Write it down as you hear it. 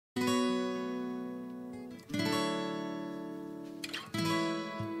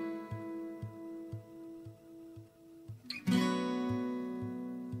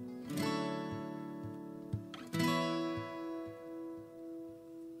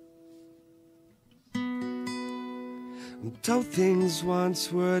I'm told things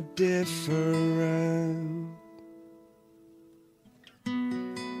once were different,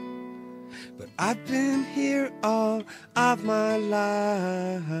 but I've been here all of my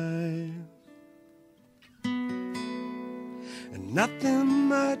life, and nothing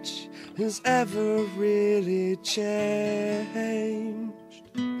much has ever really changed.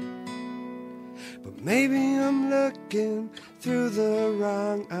 But maybe I'm looking through the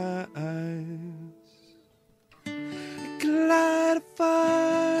wrong eyes. I could light a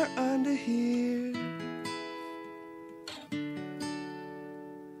fire under here.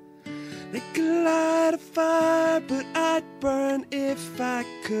 They could light a fire, but I'd burn if I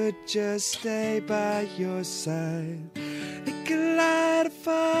could just stay by your side. They could light a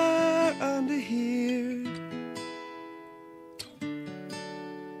fire under here.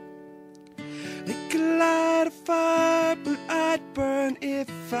 They could light a fire, but I'd burn if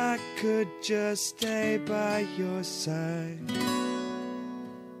I could just stay by your side.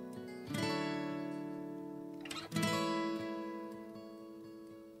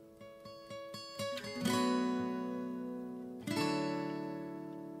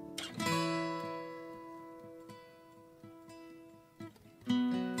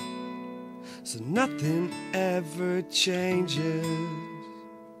 So nothing ever changes,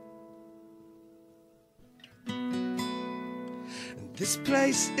 and this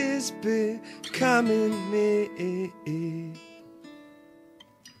place is becoming me.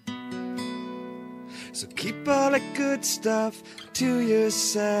 So keep all that good stuff to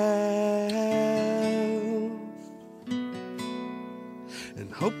yourself,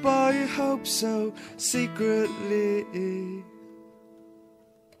 and hope all your hopes so secretly.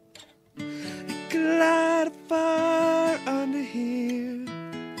 They could light a fire under here.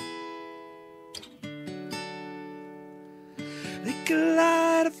 They could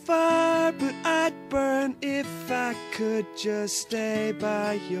light a fire, but I'd burn if I could just stay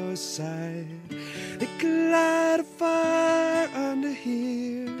by your side. They could light a fire under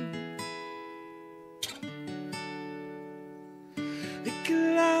here. They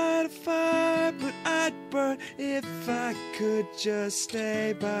could light a fire, but I'd burn if I could just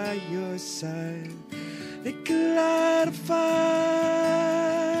stay by your side. They could light a fire.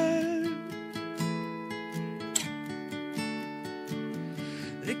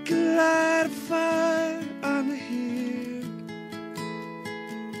 They could light a fire.